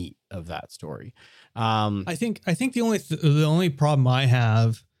meat of that story. I think the only problem I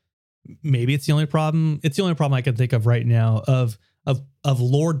have, maybe it's the only problem I can think of right now of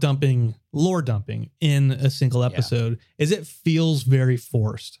lore dumping in a single episode, is it feels very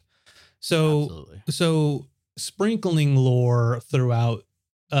forced. So sprinkling lore throughout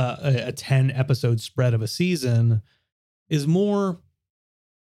a 10 episode spread of a season is more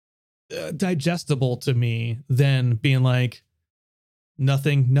digestible to me than being like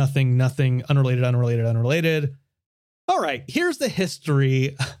nothing, unrelated. All right, here's the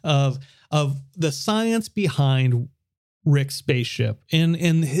history of the science behind Rick's spaceship and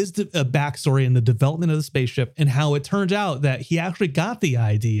his backstory and the development of the spaceship, and how it turned out that he actually got the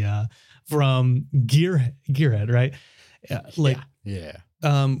idea from Gearhead, right? Yeah.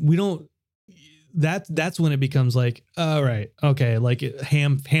 We don't. That's when it becomes like, all right, okay, like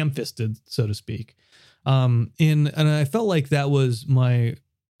ham-fisted, so to speak. And I felt like that was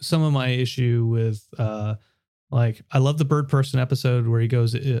some of my issue with like, I love the bird person episode where he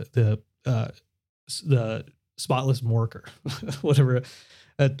goes the spotless mort or whatever,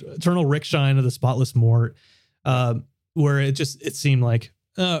 eternal Rick Shine of the spotless mort, where it seemed like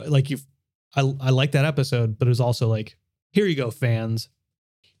I like that episode, but it was also like, here you go, fans,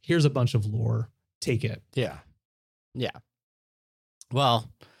 here's a bunch of lore, take it. Yeah. Well,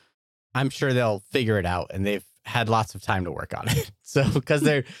 I'm sure they'll figure it out, and they've had lots of time to work on it. So because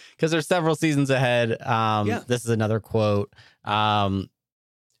they're several seasons ahead. This is another quote. And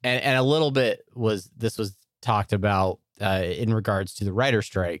a little bit was talked about in regards to the writer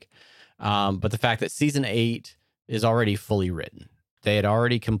strike. But the fact that season 8 is already fully written. They had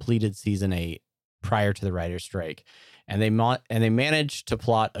already completed season 8 prior to the writer strike, and they managed to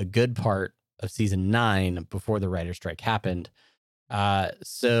plot a good part of season 9 before the writer strike happened.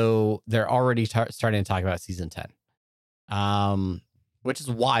 So they're already starting to talk about season 10, which is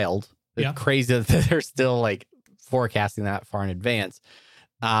wild. It's crazy that they're still like forecasting that far in advance.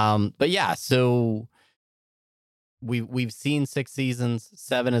 But yeah, so we've seen 6 seasons,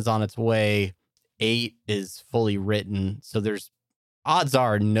 7 is on its way, 8 is fully written. So there's odds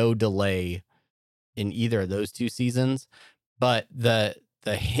are no delay in either of those 2 seasons. But the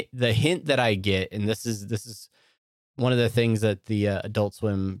hint that I get, and this is one of the things that the Adult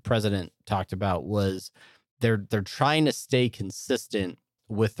Swim president talked about, was they're trying to stay consistent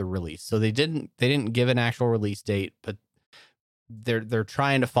with the release. So they didn't give an actual release date, but they're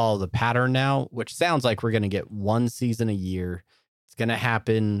trying to follow the pattern now, which sounds like we're going to get 1 season a year. It's going to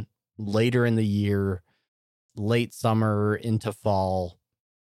happen later in the year, late summer into fall,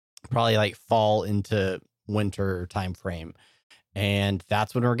 probably like fall into winter time frame. And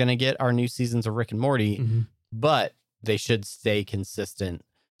that's when we're going to get our new seasons of Rick and Morty. Mm-hmm. But they should stay consistent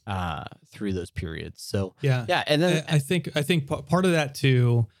through those periods. So yeah. And then I think part of that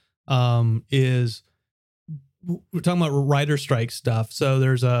too is we're talking about writer strike stuff. So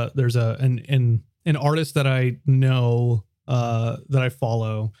there's an artist that I know that I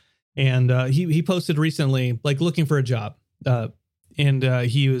follow, and he posted recently, like, looking for a job, and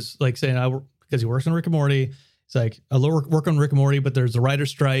he was like saying, because he works on Rick and Morty, it's like, I work on Rick and Morty, but there's a writer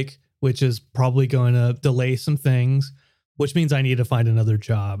strike, which is probably going to delay some things, which means I need to find another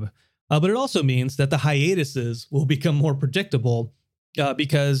job. But it also means that the hiatuses will become more predictable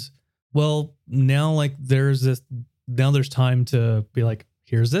because, well, now like there's time to be like,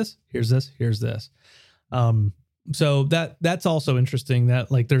 here's this. So that's also interesting,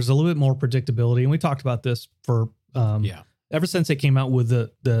 that like there's a little bit more predictability. And we talked about this for ever since they came out with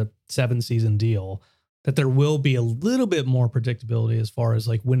the 7-season deal, that there will be a little bit more predictability as far as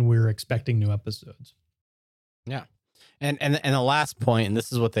like when we're expecting new episodes. Yeah. And the last point, and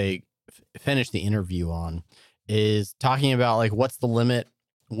this is what they finished the interview on, is talking about like, what's the limit?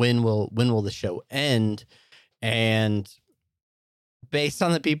 When will the show end? And based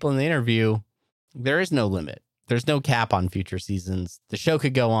on the people in the interview, there is no limit. There's no cap on future seasons. The show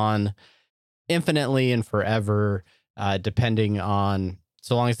could go on infinitely and forever, depending on,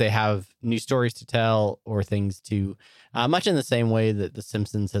 so long as they have new stories to tell or things to, much in the same way that The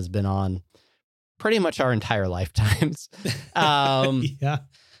Simpsons has been on pretty much our entire lifetimes. Yeah.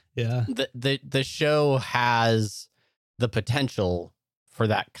 The show has the potential for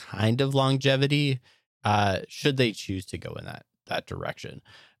that kind of longevity, should they choose to go in that direction,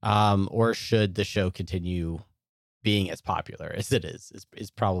 or should the show continue being as popular as it is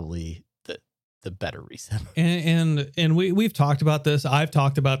probably the better reason. And we've talked about this. I've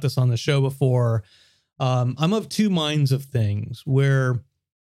talked about this on the show before. I'm of two minds of things where,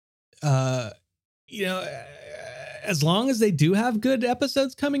 as long as they do have good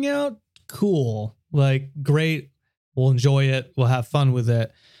episodes coming out, cool, like, great. We'll enjoy it. We'll have fun with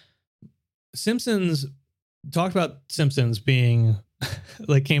it. Simpsons, talked about Simpsons being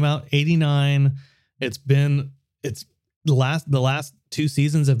like, came out 89. It's the last 2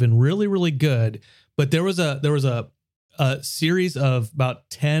 seasons have been really, really good. But there was a series of about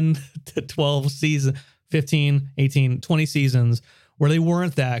 10 to 12 seasons, 15, 18, 20 seasons where they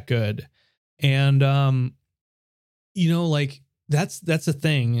weren't that good. And, like that's the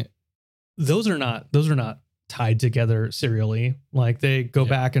thing. Those are not tied together serially. Like, they go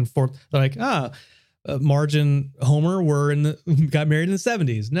back and forth. They're like, Marge and Homer got married in the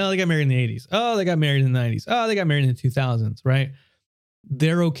 70s. No, they got married in the 80s. Oh, they got married in the 90s. Oh, they got married in the 2000s. Right.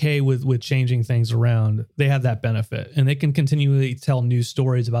 they're okay with changing things around. They have that benefit, and they can continually tell new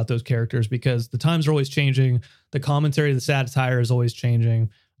stories about those characters because the times are always changing. The commentary, the satire is always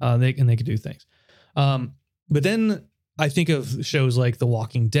changing. They can do things. But then I think of shows like The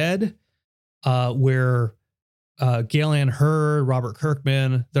Walking Dead, where Gale Ann Hurd, Robert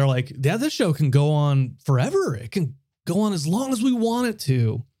Kirkman, they're like, yeah, this show can go on forever. It can go on as long as we want it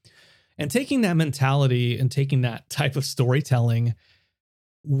to. And taking that mentality and taking that type of storytelling,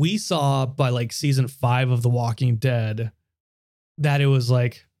 we saw by like season 5 of The Walking Dead that it was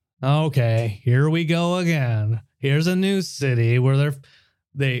like, okay, here we go again. Here's a new city where there's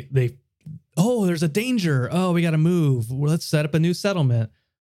a danger. Oh, we got to move. Well, let's set up a new settlement.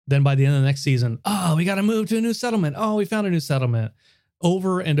 Then by the end of the next season, oh, we got to move to a new settlement. Oh, we found a new settlement.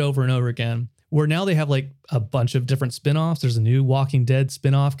 Over and over and over again. Where now they have like a bunch of different spinoffs. There's a new Walking Dead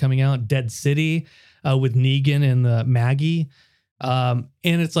spinoff coming out, Dead City, with Negan and Maggie. And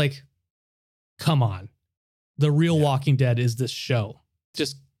it's like, come on. The real Walking Dead is this show.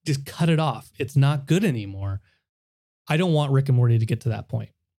 Just cut it off. It's not good anymore. I don't want Rick and Morty to get to that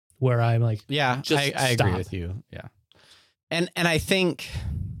point where I'm like, I agree with you. Yeah. And I think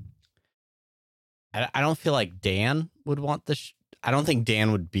I don't feel like Dan would want this. I don't think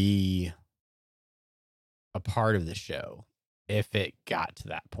Dan would be a part of the show if it got to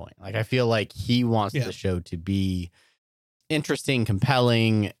that point. Like, I feel like he wants the show to be interesting,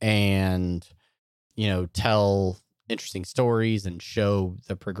 compelling, and, tell interesting stories and show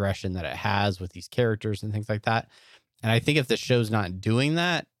the progression that it has with these characters and things like that. And I think if the show's not doing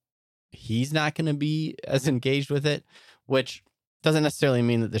that, he's not going to be as engaged with it, which doesn't necessarily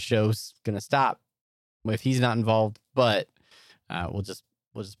mean that the show's going to stop if he's not involved, but we'll just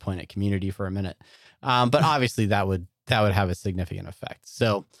point at Community for a minute. But obviously that would have a significant effect.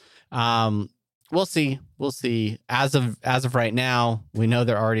 So we'll see. As of right now, we know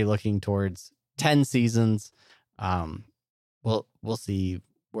they're already looking towards 10 seasons. We'll see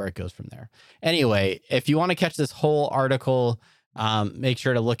where it goes from there. Anyway, if you want to catch this whole article, make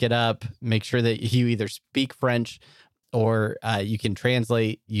sure to look it up. Make sure that you either speak French or you can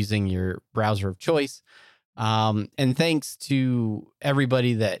translate using your browser of choice. And thanks to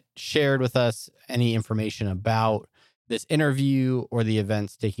everybody that shared with us any information about this interview or the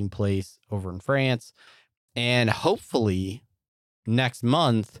events taking place over in France. And hopefully next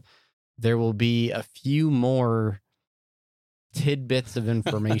month, there will be a few more tidbits of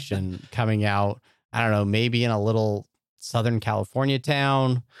information coming out. I don't know, maybe in a little Southern California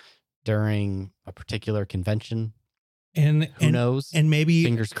town during a particular convention. And who knows? And maybe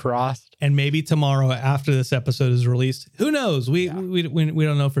fingers crossed. And maybe tomorrow after this episode is released, who knows? We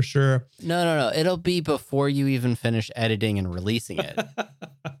don't know for sure. No. It'll be before you even finish editing and releasing it.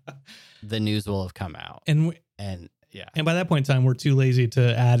 The news will have come out. And by that point in time, we're too lazy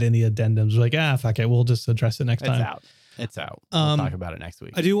to add any addendums. We're like, fuck it, we'll just address it next time. It's out. We'll talk about it next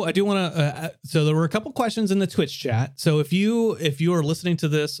week. I do want to. So there were a couple questions in the Twitch chat. So if you are listening to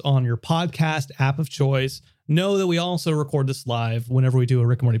this on your podcast app of choice, know that we also record this live whenever we do a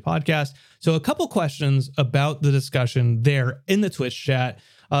Rick and Morty podcast. So a couple questions about the discussion there in the Twitch chat.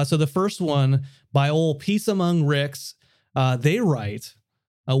 So the first one by old Peace Among Ricks, they write,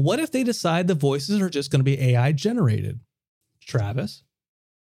 what if they decide the voices are just going to be AI generated? Travis?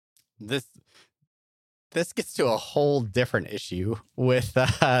 This gets to a whole different issue with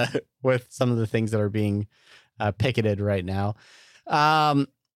some of the things that are being picketed right now. I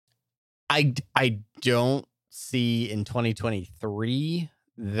don't see in 2023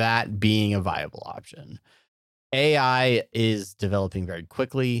 that being a viable option. AI is developing very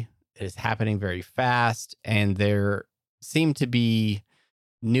quickly. It is happening very fast, and there seem to be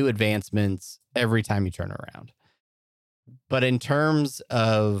new advancements every time you turn around. But in terms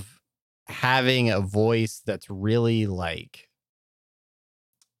of having a voice that's really like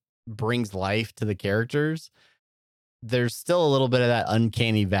brings life to the characters, there's still a little bit of that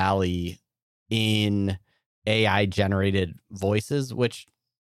uncanny valley in AI generated voices, which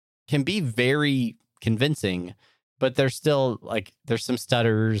can be very convincing, but there's still like, there's some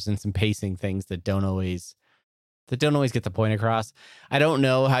stutters and some pacing things that don't always get the point across. I don't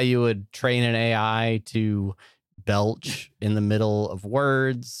know how you would train an AI to belch in the middle of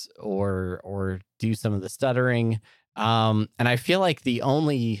words or do some of the stuttering. And I feel like the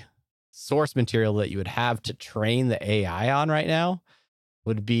only source material that you would have to train the AI on right now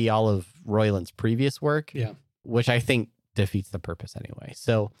would be all of Roiland's previous work, which I think defeats the purpose anyway.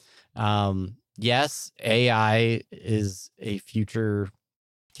 So, yes, AI is a future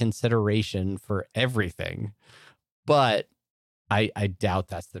consideration for everything, but I doubt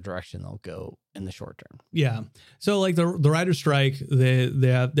that's the direction they'll go in the short term. Yeah. So like the writer's strike, they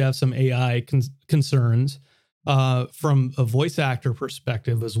have some AI concerns from a voice actor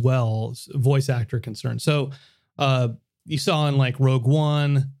perspective as well, voice actor concerns. So you saw in like Rogue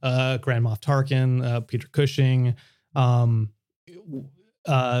One, Grand Moff Tarkin, Peter Cushing, some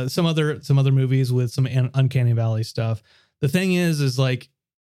other movies with some Uncanny Valley stuff. The thing is like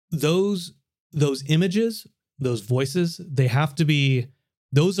those images, those voices, they have to be,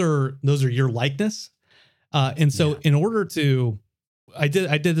 those are your likeness. And so in order to, I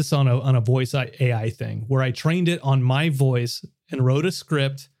did this on a voice AI thing where I trained it on my voice and wrote a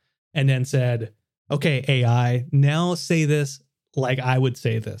script and then said, okay, AI, now say this like I would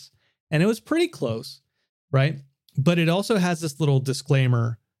say this. And it was pretty close, right? But it also has this little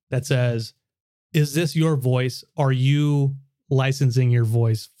disclaimer that says, is this your voice? Are you licensing your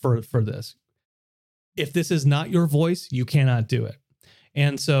voice for this? If this is not your voice, you cannot do it.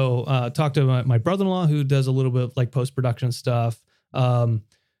 And so talked to my brother-in-law who does a little bit of like post-production stuff.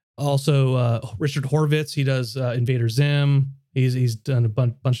 Also Richard Horvitz, he does Invader Zim. He's done a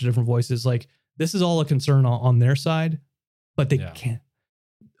bunch of different voices. Like this is all a concern on their side, but they can't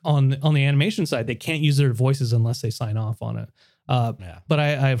on the animation side, they can't use their voices unless they sign off on it. But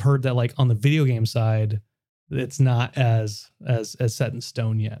I've heard that like on the video game side, it's not as set in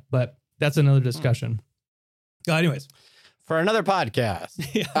stone yet, but that's another discussion. Anyways, for another podcast.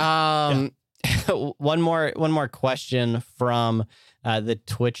 One more question from the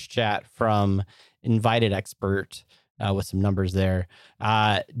Twitch chat from Invited Expert with some numbers there.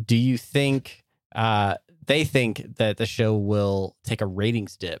 Do you think they think that the show will take a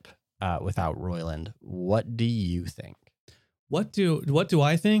ratings dip without Roiland? What do you think? What do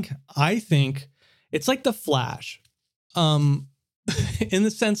I think? I think it's like The Flash, in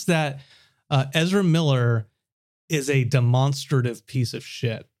the sense that Ezra Miller is a demonstrative piece of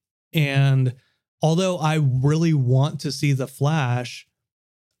shit. And although I really want to see The Flash,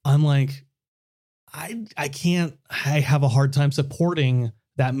 I'm like, I can't. I have a hard time supporting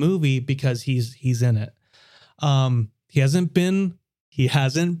that movie because he's in it. He hasn't been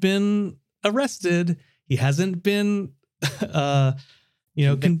arrested. He hasn't been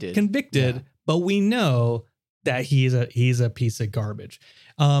convicted. But we know that he's a piece of garbage.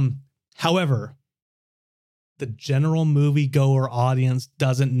 However, the general moviegoer audience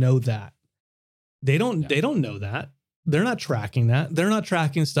doesn't know that. They don't know that. They're not tracking that. They're not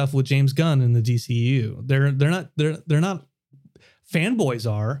tracking stuff with James Gunn in the DCU. They're not. Fanboys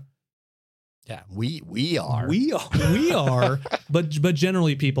are. Yeah, we are. We are, but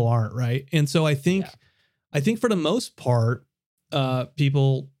generally people aren't, right? And so I think for the most part,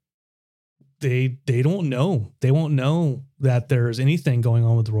 people they don't know. They won't know that there's anything going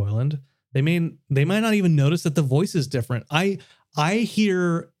on with Roiland. They might not even notice that the voice is different. I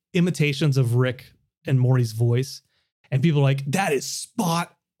hear imitations of Rick and Morty's voice, and people are like, that is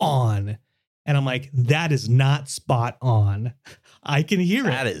spot on. And I'm like, that is not spot on. I can hear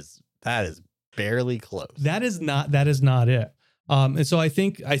it. That is barely close. That is not it. And so I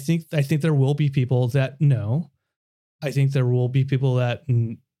think there will be people that know. I think there will be people that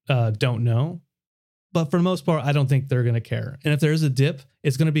don't know. But for the most part, I don't think they're going to care. And if there is a dip,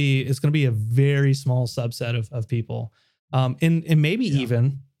 it's going to be a very small subset of people. And maybe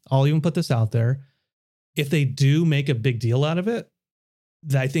even, I'll even put this out there, if they do make a big deal out of it,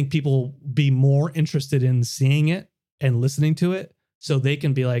 I think people will be more interested in seeing it and listening to it so they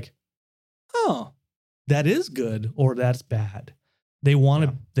can be like, oh, that is good or that's bad. They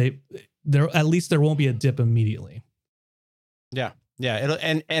want to, at least there won't be a dip immediately. Yeah. Yeah.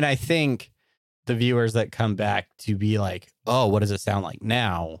 And I think the viewers that come back to be like, oh, what does it sound like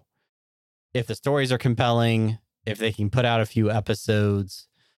now? If the stories are compelling, if they can put out a few episodes,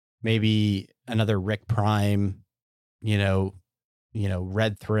 maybe another Rick Prime,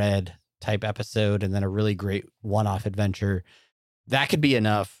 Red Thread type episode, and then a really great one-off adventure, that could be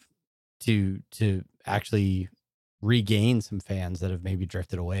enough to actually regain some fans that have maybe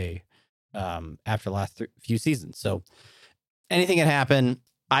drifted away after the last few seasons. So anything can happen.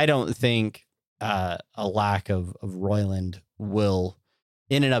 I don't think a lack of Roiland will,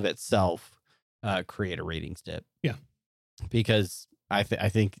 in and of itself, create a ratings dip. Yeah, because I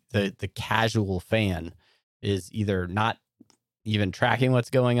think the casual fan is either not even tracking what's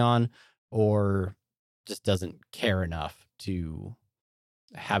going on or just doesn't care enough to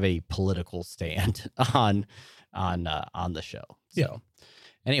have a political stand on the show. So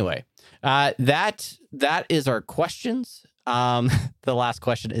Anyway, that is our questions. The last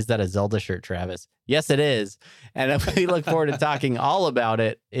question, is that a Zelda shirt, Travis? Yes, it is. And we look forward to talking all about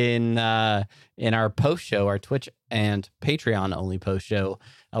it in our post show, our Twitch and Patreon only post show,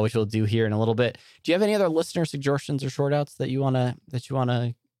 which we'll do here in a little bit. Do you have any other listener suggestions or short outs that you wanna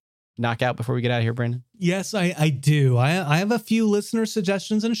knock out before we get out of here, Brandon? Yes, I do. I have a few listener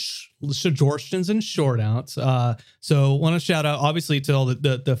suggestions and suggestions and short outs. So want to shout out obviously to all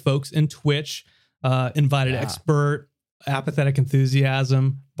the folks in Twitch, Invited Expert, Apathetic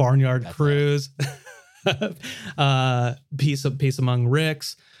Enthusiasm, Barnyard Cruise, Peace Among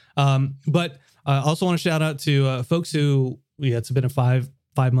Ricks. But I also want to shout out to folks who, it's been a five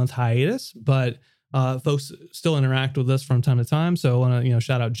month hiatus, but folks still interact with us from time to time. So I want to,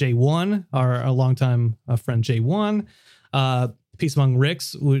 shout out J1, our longtime friend J1, Peace Among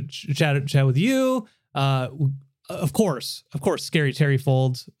Ricks, which chat with you. Of course, Scary Terry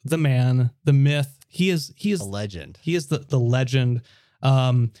Folds, the man, the myth. He is a legend. He is the legend.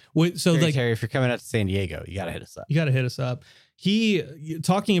 So Scary Terry, if you're coming out to San Diego, you got to hit us up. He,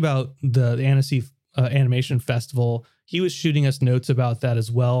 talking about the Annecy Animation Festival, he was shooting us notes about that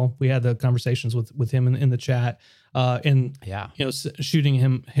as well. We had the conversations with him in the chat, and shooting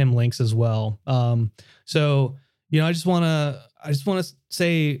him links as well. So I just want to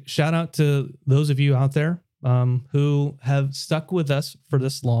say shout out to those of you out there who have stuck with us for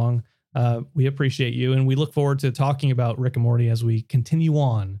this long. We appreciate you, and we look forward to talking about Rick and Morty as we continue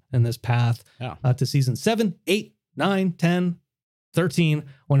on in this path to season 7, 8, 9, 10, 13,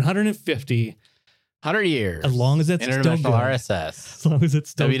 150. 100 years. As long as it's International still good. RSS. As long as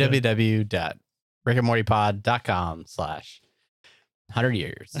it's still www.rickandmortypod.com/100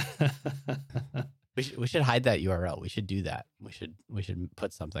 years. We should hide that URL. We should do that. We should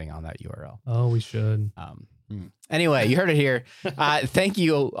put something on that URL. Oh, we should. Anyway, you heard it here. Thank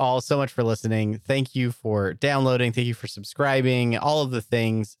you all so much for listening. Thank you for downloading. Thank you for subscribing. All of the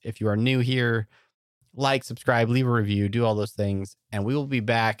things. If you are new here, like, subscribe, leave a review, do all those things. And we will be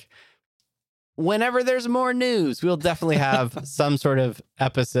back whenever there's more news. We'll definitely have some sort of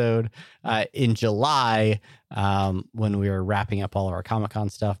episode in July when we are wrapping up all of our Comic-Con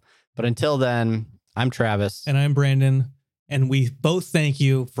stuff. But until then, I'm Travis. And I'm Brandon. And we both thank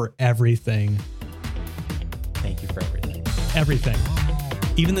you for everything. Thank you for everything. Everything.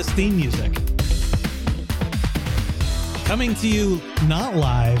 Even this theme music. Coming to you not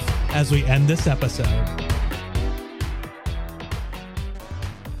live as we end this episode.